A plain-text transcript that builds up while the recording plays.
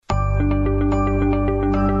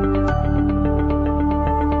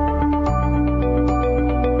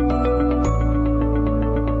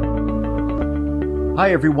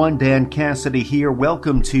Hi everyone, Dan Cassidy here.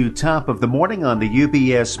 Welcome to Top of the Morning on the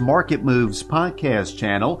UBS Market Moves podcast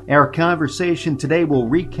channel. Our conversation today will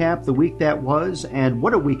recap the week that was and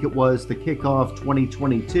what a week it was to kick off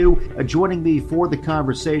 2022. Joining me for the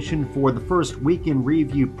conversation for the first week in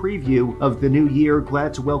review preview of the new year,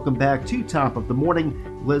 glad to welcome back to Top of the Morning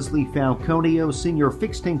Leslie Falconio, Senior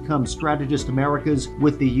Fixed Income Strategist Americas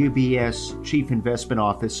with the UBS Chief Investment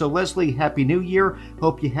Office. So Leslie, Happy New Year.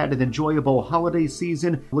 Hope you had an enjoyable holiday season.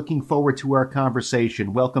 Looking forward to our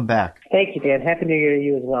conversation. Welcome back. Thank you, Dan. Happy New Year to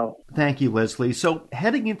you as well. Thank you, Leslie. So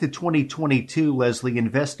heading into 2022, Leslie,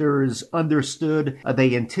 investors understood,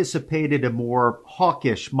 they anticipated a more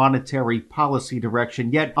hawkish monetary policy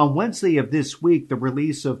direction. Yet on Wednesday of this week, the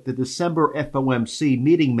release of the December FOMC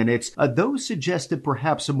meeting minutes, those suggested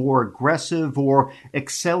perhaps a more aggressive or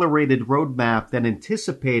accelerated roadmap than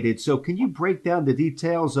anticipated. So can you break down the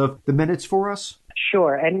details of the minutes for us?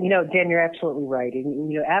 Sure. And, Dan, you're absolutely right.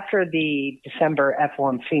 And, after the December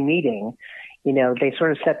FOMC meeting, they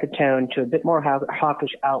sort of set the tone to a bit more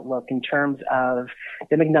hawkish outlook in terms of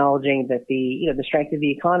them acknowledging that the strength of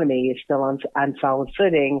the economy is still on solid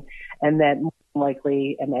footing, and that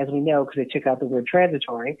likely, and as we know, because they took out the word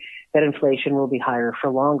transitory, that inflation will be higher for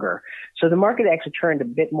longer. So the market actually turned a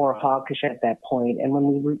bit more hawkish at that point. And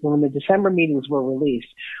when the December meetings were released,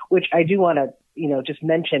 which I do want to just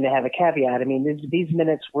mention to have a caveat. I mean, these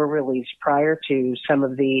minutes were released prior to some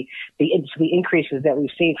of the increases that we've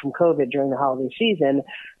seen from COVID during the holiday season.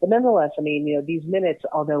 But nonetheless, I mean, these minutes,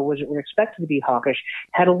 although were expected to be hawkish,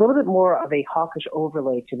 had a little bit more of a hawkish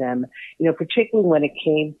overlay to them, particularly when it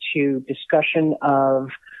came to discussion of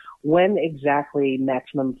when exactly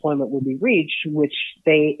maximum employment will be reached, which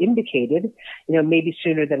they indicated, maybe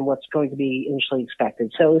sooner than what's going to be initially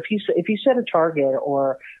expected. So if you set a target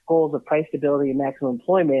or goals of price stability and maximum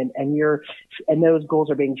employment, and those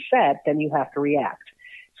goals are being set, then you have to react.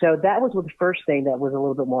 So that was the first thing that was a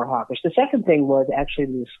little bit more hawkish. The second thing was actually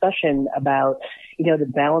the discussion about, the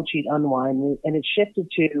balance sheet unwind, and it shifted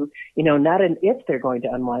to, not an if they're going to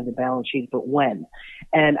unwind the balance sheet, but when.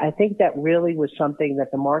 And I think that really was something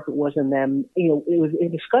that the market wasn't them, it was a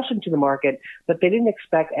discussion to the market, but they didn't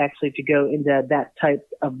expect actually to go into that type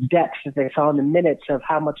of depth that they saw in the minutes of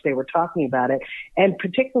how much they were talking about it, and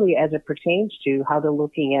particularly as it pertains to how they're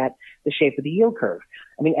looking at the shape of the yield curve.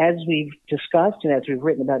 I mean, as we've discussed and as we've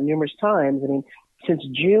written about numerous times, since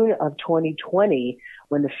June of 2020,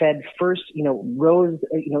 when the Fed first,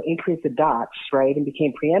 increased the dots, right, and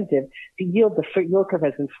became preemptive, the yield curve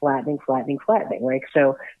has been flattening, right?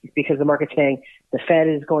 So because the market's saying the Fed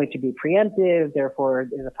is going to be preemptive, therefore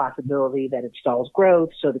there's a possibility that it stalls growth,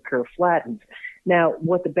 so the curve flattens. Now,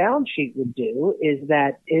 what the balance sheet would do is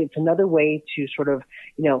that it's another way to sort of,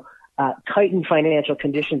 tighten financial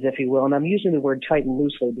conditions, if you will. And I'm using the word tighten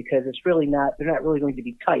loosely because they're not really going to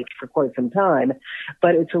be tight for quite some time,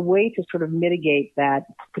 but it's a way to sort of mitigate that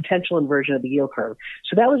potential inversion of the yield curve.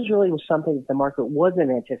 So that was something that the market wasn't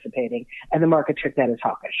anticipating, and the market took that as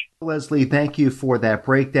hawkish. Leslie, thank you for that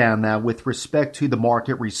breakdown. Now, with respect to the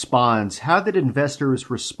market response, how did investors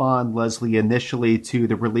respond, Leslie, initially to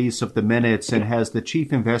the release of the minutes, and has the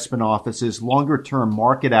Chief Investment Office's longer-term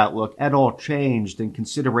market outlook at all changed in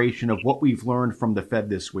consideration of what we've learned from the Fed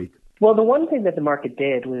this week? Well, the one thing that the market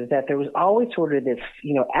did was that there was always sort of this,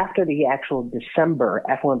 after the actual December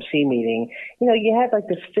FOMC meeting, you had like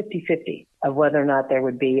this 50-50 of whether or not there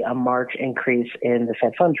would be a March increase in the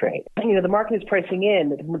Fed funds rate. The market is pricing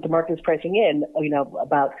in,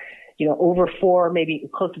 about over 4, maybe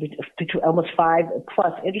close to almost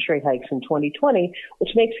 5+ interest rate hikes in 2020,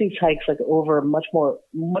 which makes these hikes like over much more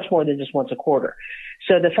than just once a quarter.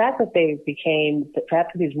 So the fact that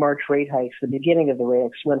after these March rate hikes, the beginning of the rate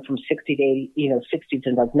hikes went from 60 to 80, 60 to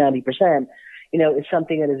like 90%, is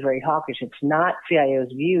something that is very hawkish. It's not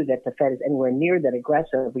CIO's view that the Fed is anywhere near that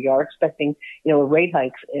aggressive. We are expecting, rate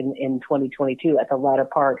hikes in 2022 at the latter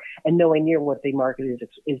part, and nowhere near what the market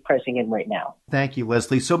is pricing in right now. Thank you,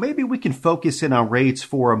 Leslie. So maybe we can focus in on rates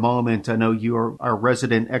for a moment. I know you're our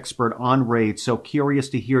resident expert on rates, so curious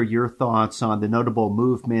to hear your thoughts on the notable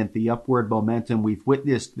movement, the upward momentum we've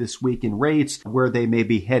witnessed this week in rates, where they may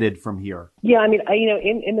be headed from here. Yeah,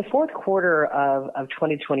 in the fourth quarter of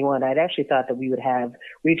 2021, I'd actually thought that we would have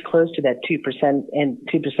reached close to that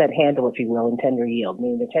 2% handle, if you will, in 10-year yield.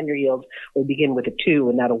 Meaning the 10-year yield would begin with a 2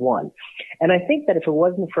 and not a 1. And I think that if it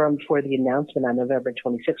wasn't for the announcement on November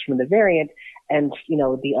 26th from the variant and,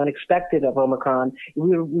 the unexpected of Omicron,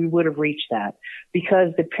 we would have reached that,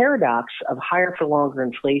 because the paradox of higher for longer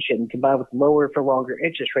inflation combined with lower for longer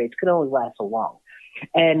interest rates could only last so long.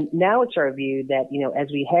 And now it's our view that, as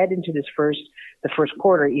we head into the first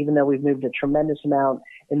quarter, even though we've moved a tremendous amount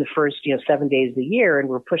in the first, 7 days of the year. And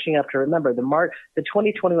we're pushing up to, remember, the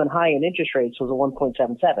 2021 high in interest rates was a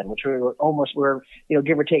 1.77, which we're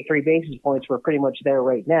give or take 3 basis points. We're pretty much there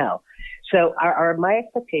right now. So my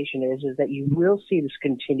expectation is that you will see this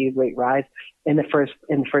continued rate rise in the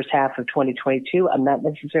first half of 2022. I'm not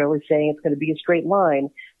necessarily saying it's going to be a straight line,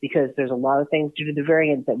 because there's a lot of things due to the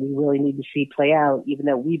variant that we really need to see play out, even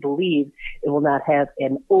though we believe it will not have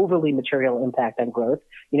an overly material impact on growth.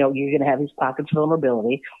 You're going to have these pockets of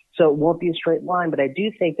vulnerability. So it won't be a straight line, but I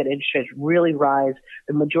do think that interest rates really rise.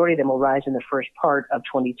 The majority of them will rise in the first part of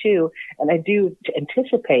 22. And I do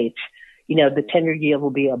anticipate, the 10-year yield will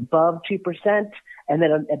be above 2%. And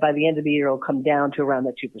then by the end of the year, it'll come down to around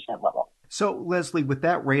the 2% level. So, Leslie, with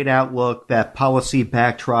that rate outlook, that policy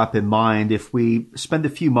backdrop in mind, if we spend a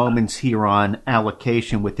few moments here on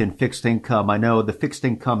allocation within fixed income, I know the Fixed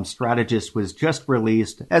Income Strategist was just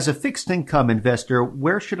released. As a fixed income investor,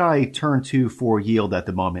 where should I turn to for yield at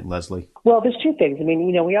the moment, Leslie? Well, there's two things.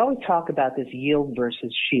 We always talk about this yield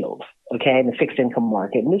versus shield, okay, in the fixed income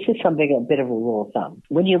market. And this is something, a bit of a rule of thumb.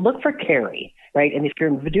 When you look for carry, right, and if you're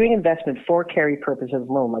doing investment for carry purposes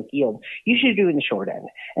alone, like yield, you should do it in the short end,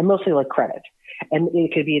 and mostly like credit. And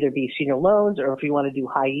it could either be senior loans, or if you want to do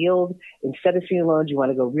high yield, instead of senior loans, you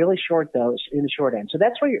want to go really short those in the short end. So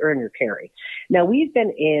that's where you earn your carry. Now, we've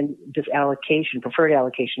been in this preferred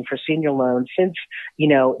allocation for senior loans since,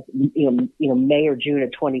 May or June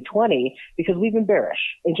of 2020, because we've been bearish.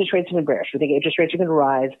 Interest rates have been bearish. We think interest rates are going to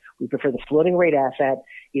rise. We prefer the floating rate asset.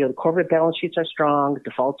 The corporate balance sheets are strong.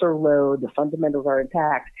 Defaults are low. The fundamentals are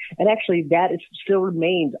intact. And actually, still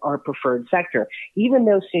remains our preferred sector. Even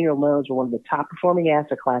though senior loans were one of the top performing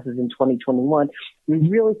asset classes in 2021, we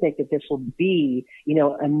really think that this will be,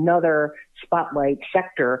 another spotlight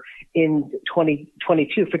sector in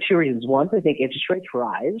 2022 for two reasons. One, we think interest rates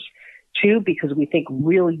rise. Two, because we think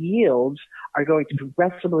real yields are going to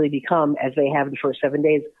progressively become, as they have the first 7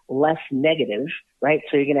 days, less negative, right?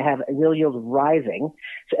 So you're going to have real yields rising.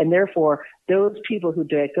 And therefore, those people who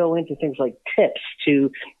go into things like TIPS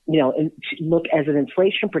to look as an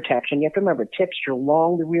inflation protection, you have to remember, TIPS, you're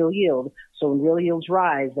long the real yield. So when real yields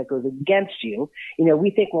rise, that goes against you.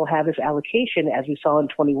 We think we'll have this allocation, as we saw in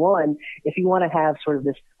 21, if you want to have sort of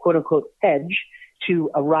this quote unquote hedge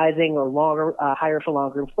to a rising or longer, higher for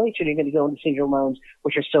longer inflation, you're going to go into senior loans,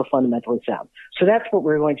 which are still fundamentally sound. So that's what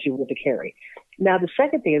we're going to do with the carry. Now, the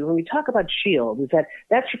second thing is, when we talk about shield, is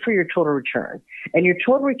that's for your total return. And your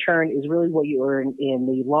total return is really what you earn in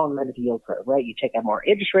the long run of the yield curve, right? You take on more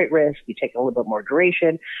interest rate risk, you take a little bit more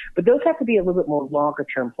duration, but those have to be a little bit more longer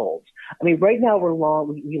term holds. Right now we're long,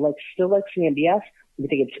 we still like CMBS. We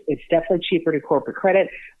think it's definitely cheaper to corporate credit.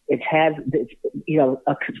 It has,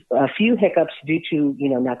 a few hiccups due to,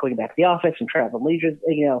 not going back to the office and travel and leisure,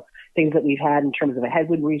 things that we've had in terms of a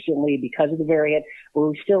headwind recently because of the variant, but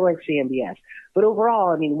we still like CMBS. But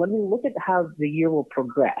overall, when we look at how the year will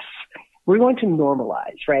progress, we're going to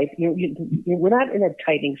normalize, right? We're not in a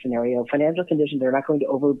tightening scenario. Financial conditions are not going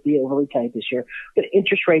to be overly tight this year, but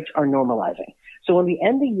interest rates are normalizing. So when we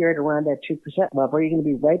end the year at around that 2% level, you're going to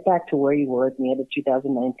be right back to where you were at the end of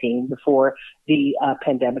 2019 before the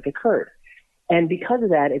pandemic occurred. And because of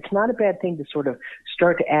that, it's not a bad thing to sort of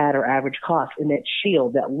start to add our average cost in that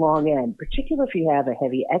shield, that long end, particularly if you have a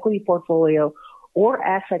heavy equity portfolio or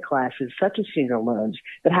asset classes such as senior loans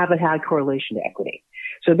that have a high correlation to equity.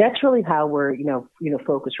 So that's really how we're,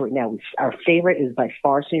 focused right now. Our favorite is by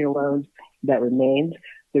far senior loans. That remains.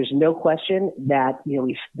 There's no question that,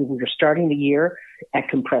 we're starting the year at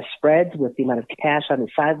compressed spreads with the amount of cash on the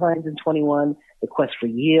sidelines in 21, the quest for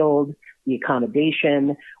yield, the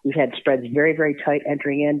accommodation. We've had spreads very, very tight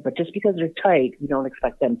entering in, but just because they're tight, we don't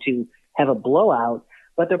expect them to have a blowout,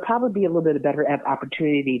 but there'll probably be a little bit of better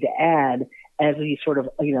opportunity to add as we sort of,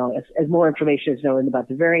 as more information is known about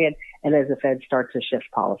the variant and as the Fed starts to shift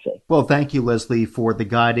policy. Well, thank you, Leslie, for the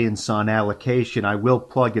guidance on allocation. I will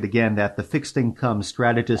plug it again that the Fixed Income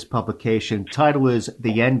Strategist publication title is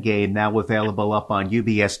The Endgame, now available up on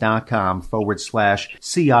ubs.com/CIO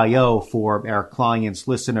for our clients,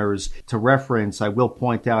 listeners to reference. I will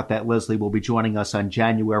point out that Leslie will be joining us on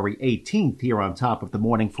January 18th here on Top of the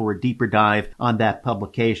Morning for a deeper dive on that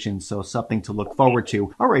publication. So something to look forward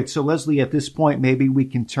to. All right. So Leslie, at this point, maybe we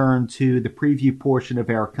can turn to the preview portion of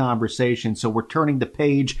our conversation. So we're turning the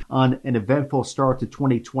page on an eventful start to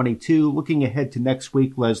 2022. Looking ahead to next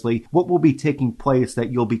week, Leslie, what will be taking place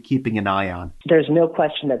that you'll be keeping an eye on? There's no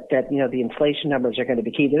question that the inflation numbers are going to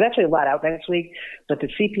be key. There's actually a lot out next week, but the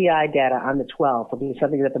CPI data on the 12th will be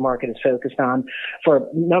something that the market is focused on for a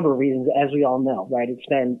number of reasons, as we all know, right? It's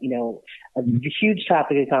been, a huge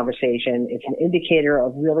topic of conversation. It's an indicator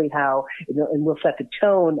of really how, and we'll set the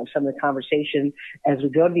tone of some of the conversation as we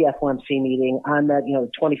go to the FOMC meeting on the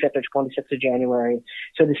 25th or 26th of January.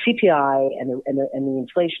 So the CPI and the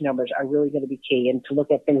inflation numbers are really going to be key, and to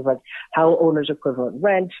look at things like how owners equivalent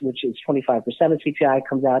rent, which is 25% of CPI,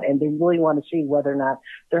 comes out, and they really want to see whether or not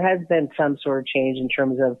there has been some sort of change in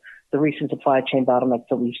terms of the recent supply chain bottlenecks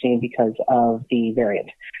that we've seen because of the variant.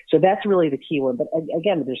 So that's really the key one. But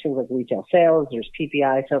again, there's things like retail sales, there's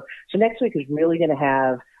PPI. So next week is really going to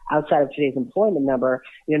have, outside of today's employment number,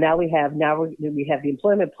 now we have the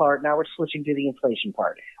employment part. Now we're switching to the inflation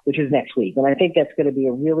part, which is next week. And I think that's going to be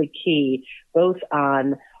a really key, both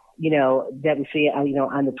on that we see,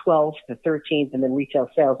 on the 12th, the 13th, and then retail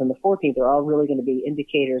sales on the 14th are all really going to be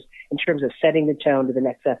indicators in terms of setting the tone to the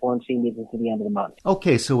next FOMC meeting to the end of the month.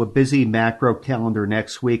 Okay, so a busy macro calendar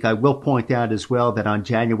next week. I will point out as well that on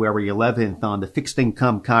January 11th on the Fixed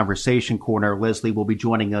Income Conversation Corner, Leslie will be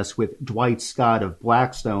joining us with Dwight Scott of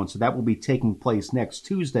Blackstone. So that will be taking place next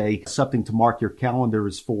Tuesday, something to mark your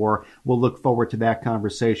calendars for. We'll look forward to that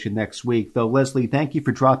conversation next week. Though, Leslie, thank you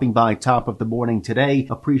for dropping by Top of the Morning today.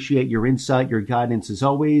 Appreciate your insight, your guidance as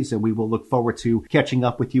always, and we will look forward to catching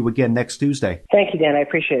up with you again next Tuesday. Thank you, Dan. I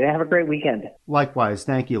appreciate it. Have a great weekend. Likewise.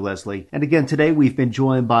 Thank you, Leslie. And again, today we've been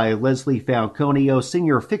joined by Leslie Falconio,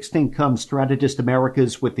 Senior Fixed Income Strategist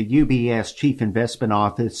Americas with the UBS Chief Investment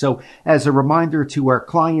Office. So as a reminder to our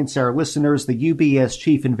clients, our listeners, the UBS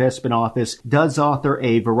Chief Investment Office does author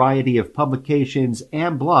a variety of publications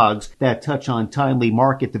and blogs that touch on timely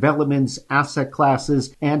market developments, asset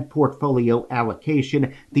classes, and portfolio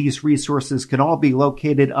allocation. These resources can all be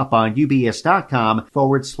located up on ubs.com/CIO.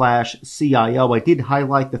 I did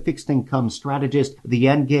highlight the Fixed Income Strategist, The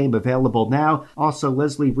Endgame, available now. Also,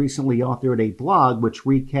 Leslie recently authored a blog which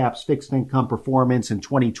recaps fixed income performance in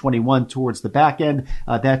 2021 towards the back end.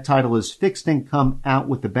 That title is Fixed Income Out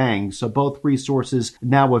with the Bang. So both resources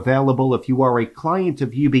now available. If you are a client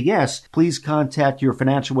of UBS, please contact your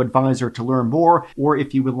financial advisor to learn more, or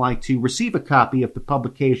if you would like to receive a copy of the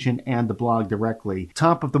publication and the blog directly.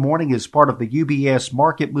 Top of the Morning is part of the UBS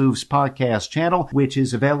Market Moves podcast channel, which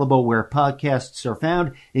is available where podcasts are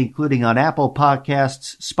found, including on Apple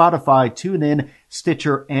Podcasts, Spotify, TuneIn,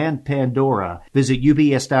 Stitcher, and Pandora. Visit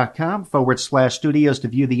ubs.com/studios to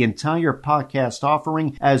view the entire podcast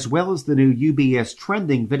offering, as well as the new UBS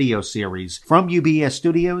Trending video series. From UBS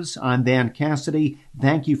Studios, I'm Dan Cassidy.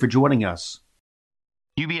 Thank you for joining us.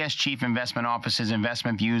 UBS Chief Investment Office's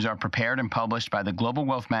investment views are prepared and published by the global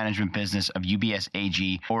wealth management business of UBS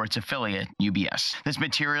AG or its affiliate, UBS. This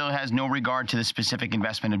material has no regard to the specific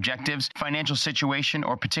investment objectives, financial situation,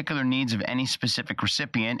 or particular needs of any specific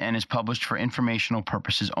recipient and is published for informational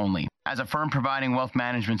purposes only. As a firm providing wealth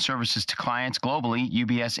management services to clients globally,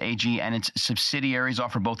 UBS AG and its subsidiaries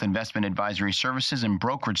offer both investment advisory services and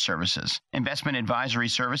brokerage services. Investment advisory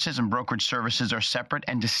services and brokerage services are separate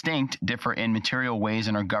and distinct, differ in material ways,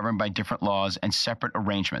 and are governed by different laws and separate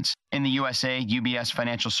arrangements. In the USA, UBS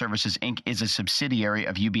Financial Services, Inc. is a subsidiary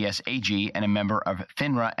of UBS AG and a member of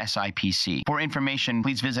FINRA SIPC. For information,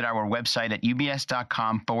 please visit our website at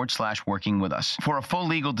ubs.com/working with us. For a full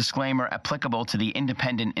legal disclaimer applicable to the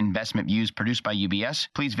independent investment views produced by UBS,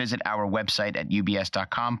 please visit our website at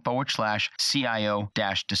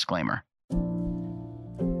ubs.com/CIO-disclaimer.